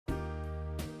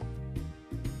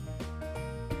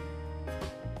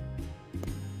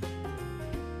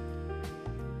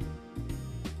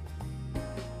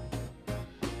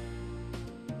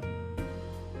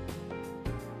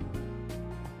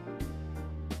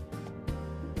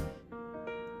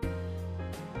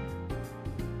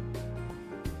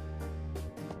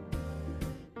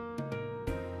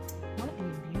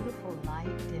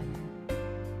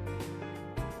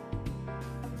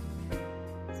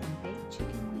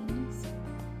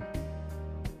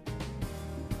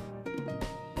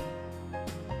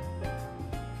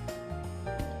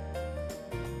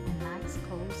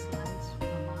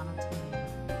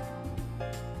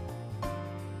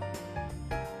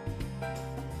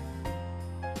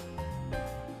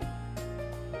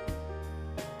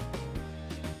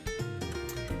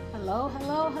Hello,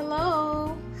 hello,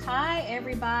 hello. Hi,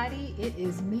 everybody. It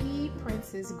is me,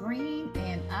 Princess Green,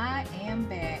 and I am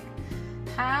back.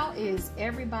 How is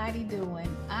everybody doing?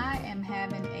 I am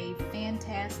having a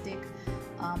fantastic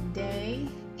day,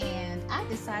 and I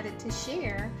decided to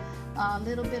share a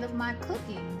little bit of my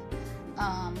cooking.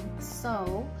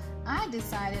 So I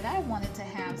decided I wanted to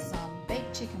have some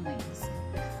baked chicken wings.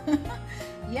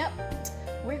 Yep.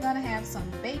 We're going to have some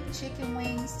baked chicken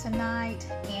wings tonight,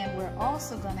 and we're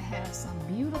also going to have some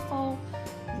beautiful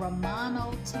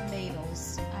Romano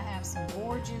tomatoes. I have some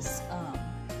gorgeous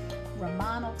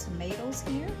Romano tomatoes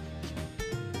here,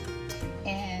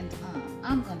 and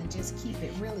I'm going to just keep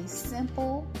it really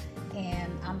simple,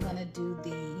 and I'm going to do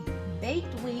the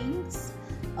baked wings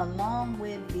along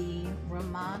with the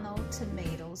Romano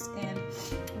tomatoes. And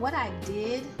what I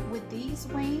did with these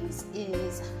wings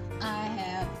is I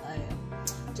have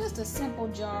just a simple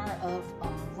jar of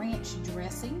ranch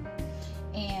dressing,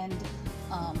 and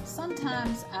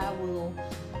sometimes I will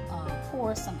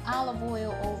pour some olive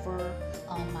oil over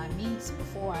my meats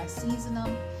before I season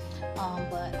them,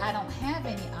 but I don't have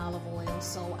any olive oil,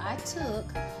 so I took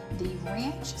the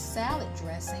ranch salad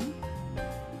dressing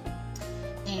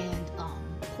and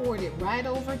poured it right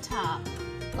over top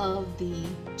of the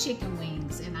chicken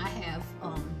wings, and I have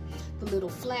the little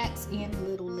flats and the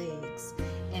little legs.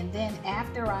 And then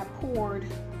after I poured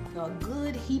a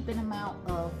good heaping amount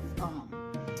of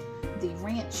the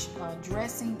ranch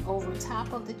dressing over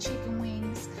top of the chicken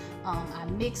wings, I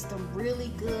mixed them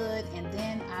really good, and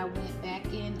then I went back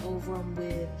in over them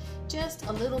with just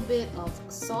a little bit of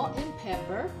salt and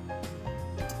pepper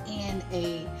and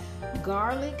a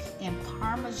garlic and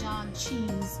Parmesan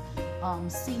cheese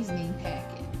seasoning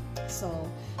packet. So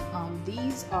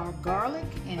these are garlic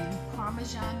and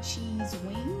Parmesan cheese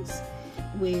wings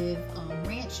with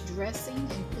ranch dressing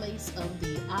in place of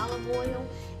the olive oil,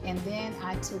 and then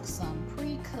I took some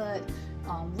pre-cut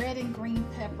red and green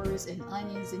peppers and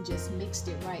onions and just mixed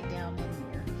it right down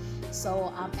in there.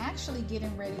 So I'm actually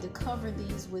getting ready to cover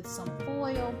these with some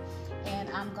foil, and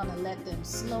I'm gonna let them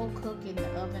slow cook in the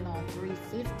oven on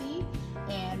 350,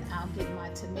 and I'll get my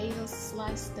tomatoes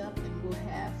sliced up, and we'll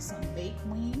have some baked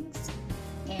wings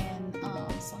and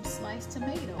some sliced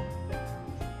tomato.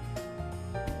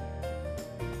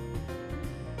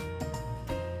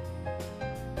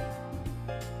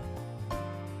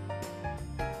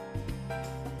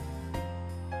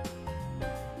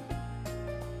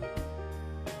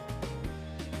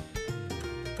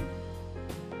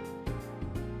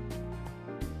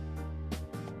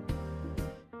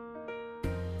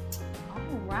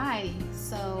 Alrighty,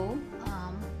 so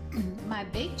my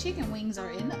baked chicken wings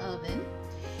are in the oven,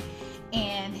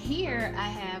 and here I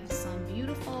have some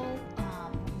beautiful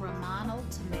Romano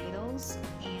tomatoes,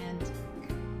 and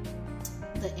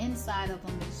the inside of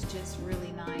them is just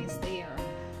really nice. They are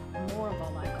more of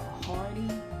a hearty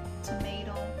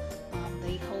tomato.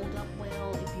 They hold up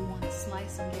well if you want to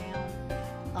slice them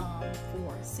down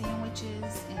for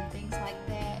sandwiches and things like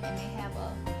that, and they have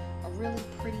a really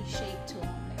pretty shape to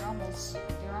them.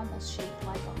 They're almost shaped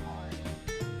like a heart.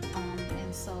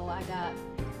 And so I got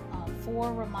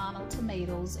 4 Romano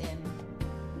tomatoes, and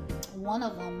one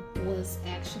of them was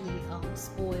actually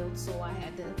spoiled, so I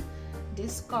had to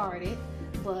discard it.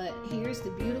 But here's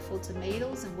the beautiful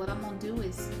tomatoes, and what I'm gonna do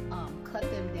is cut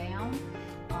them down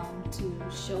to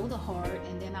show the heart,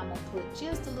 and then I'm gonna put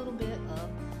just a little bit of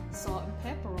salt and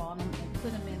pepper on them and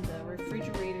put them in the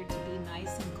refrigerator to be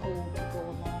nice and cold to go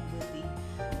along with the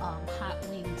hot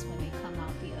wings when they come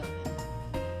out the oven.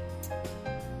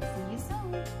 See you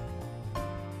soon.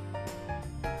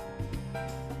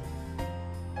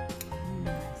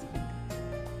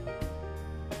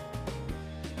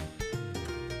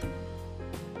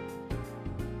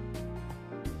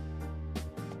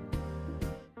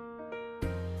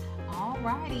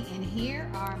 Alrighty, and here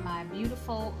are my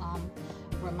beautiful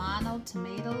Romano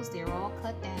tomatoes. They're all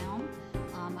cut down.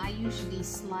 I usually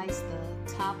slice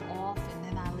the top off, and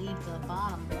then I leave the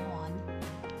bottom on,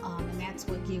 and that's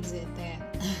what gives it that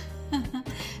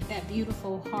that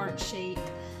beautiful heart shape.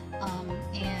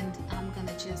 And I'm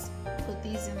gonna just put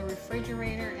these in the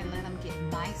refrigerator and let them get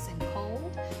nice and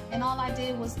cold. And all I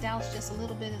did was douse just a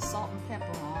little bit of salt and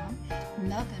pepper on them.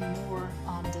 Nothing more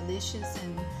delicious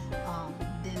than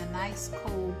a nice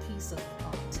cold piece of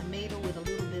tomato with a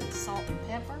little bit of salt and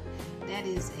pepper. That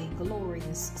is a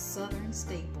glorious Southern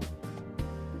staple.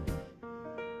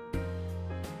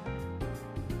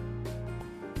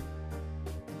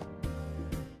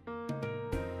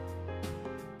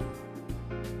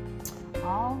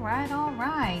 All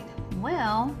right.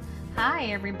 Well, hi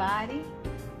everybody.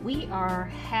 We are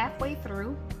halfway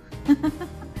through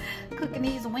cooking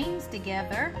these wings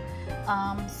together.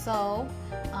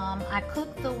 I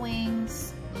cook the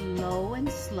wings low and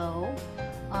slow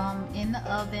in the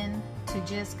oven to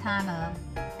just kind of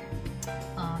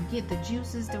get the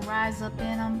juices to rise up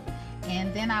in them.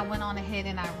 And then I went on ahead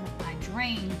and I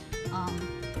drained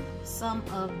some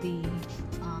of the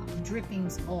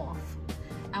drippings off.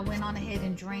 I went on ahead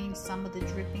and drained some of the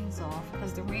drippings off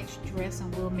because the ranch dressing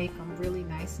will make them really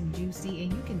nice and juicy,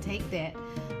 and you can take that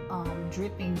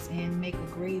drippings and make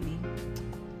a gravy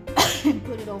and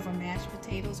put it over mashed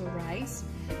potatoes or rice.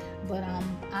 But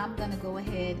I'm gonna go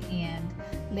ahead and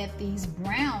let these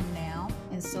brown now,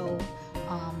 and so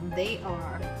they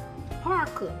are par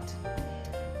cooked.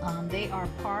 They are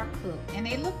par cooked, and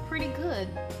they look pretty good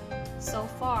so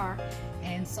far.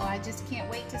 And so I just can't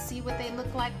wait to see what they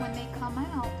look like when they come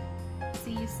out.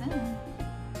 See you soon.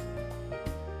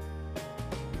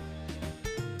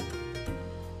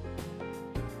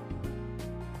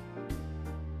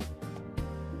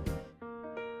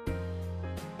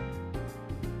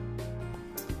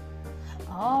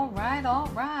 All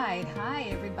right. Hi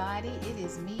everybody. It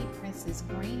is me, Princess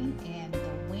Green, and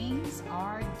the wings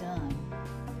are done.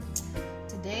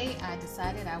 Today I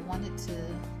decided I wanted to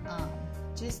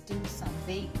just do some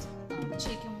baked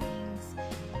chicken wings,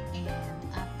 and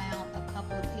I found a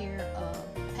couple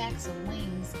of packs of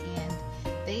wings, and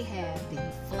they had the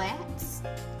flats.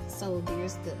 So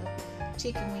there's the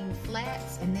chicken wing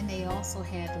flats, and then they also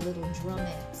had the little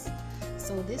drumettes.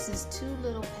 So this is 2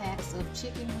 little packs of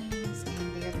chicken wings,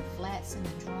 and they're the flats and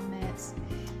the drumettes.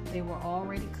 They were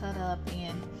already cut up,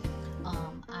 and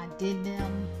I did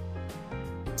them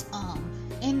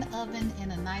in the oven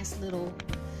in a nice little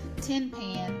tin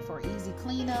pan for easy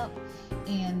cleanup.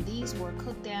 And these were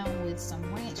cooked down with some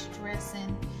ranch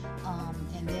dressing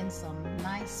and then some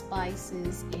nice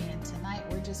spices. And tonight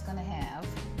we're just gonna have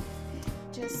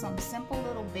just some simple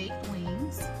little baked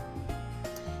wings,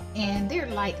 and they're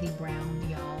lightly browned,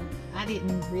 y'all. I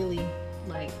didn't really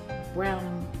like brown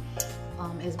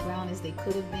them as brown as they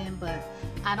could have been, but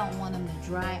I don't want them to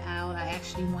dry out. I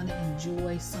actually want to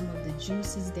enjoy some of the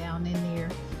juices down in there,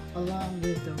 along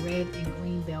with the red and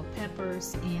green bell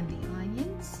peppers and the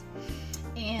onions.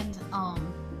 And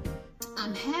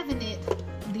I'm having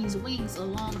these wings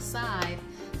alongside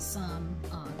some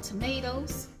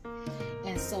tomatoes.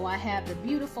 And so I have the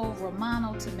beautiful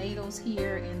Romano tomatoes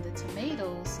here, and the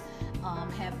tomatoes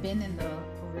have been in the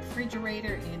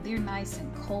refrigerator, and they're nice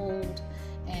and cold.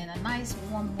 And a nice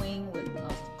warm wing with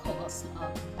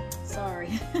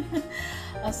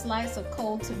a slice of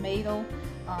cold tomato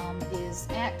is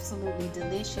absolutely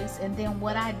delicious. And then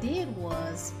what I did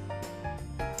was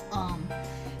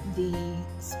the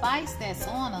spice that's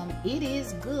on them, it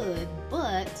is good,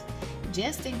 but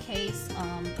just in case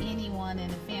anyone in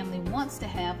the family wants to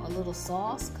have a little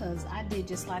sauce, because I did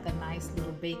just like a nice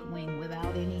little baked wing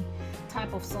without any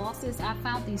type of sauces, I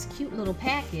found these cute little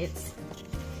packets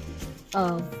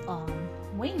of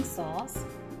wing sauce.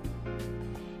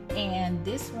 And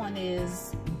this one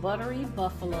is buttery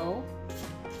buffalo,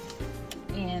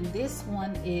 and this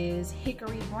one is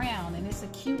hickory brown, and it's a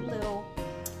cute little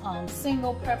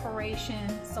single preparation.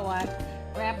 So I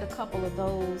grabbed a couple of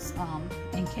those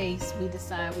in case we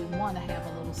decide we want to have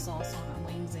a little sauce on our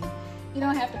wings, and you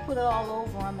don't have to put it all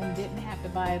over them, and didn't have to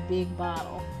buy a big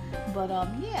bottle. But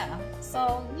yeah,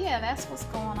 so yeah, that's what's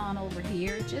going on over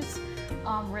here. Just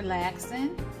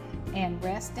relaxing and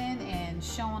resting and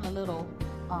showing a little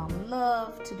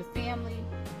love to the family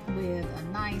with a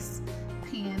nice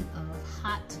pan of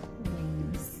hot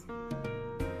wings.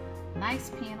 Nice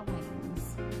pan of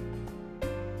wings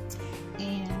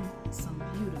and some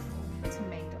beautiful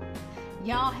tomato.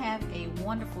 Y'all have a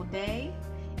wonderful day.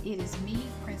 It is me,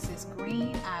 Princess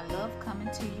Green. I love coming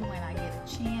to you when I get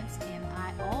a chance, and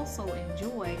I also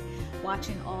enjoy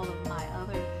watching all of my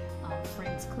other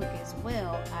friends cook as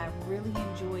well. I really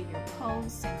enjoy your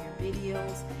posts and your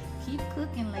videos. Keep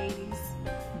cooking, ladies.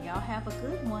 Y'all have a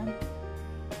good one.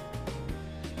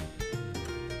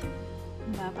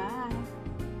 Bye-bye.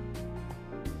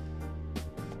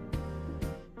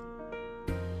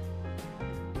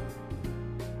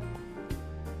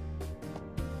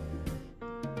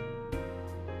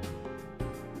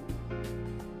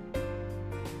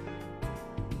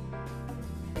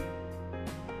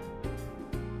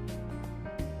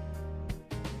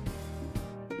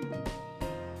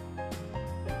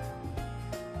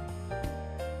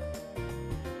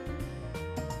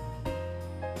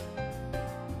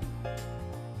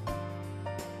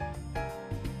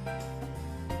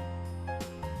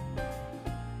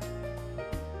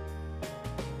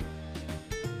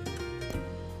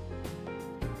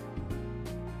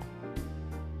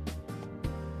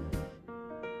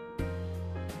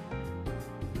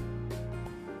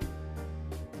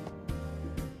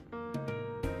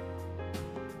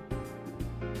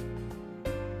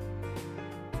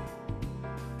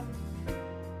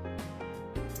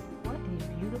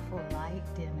 beautiful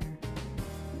light dinner.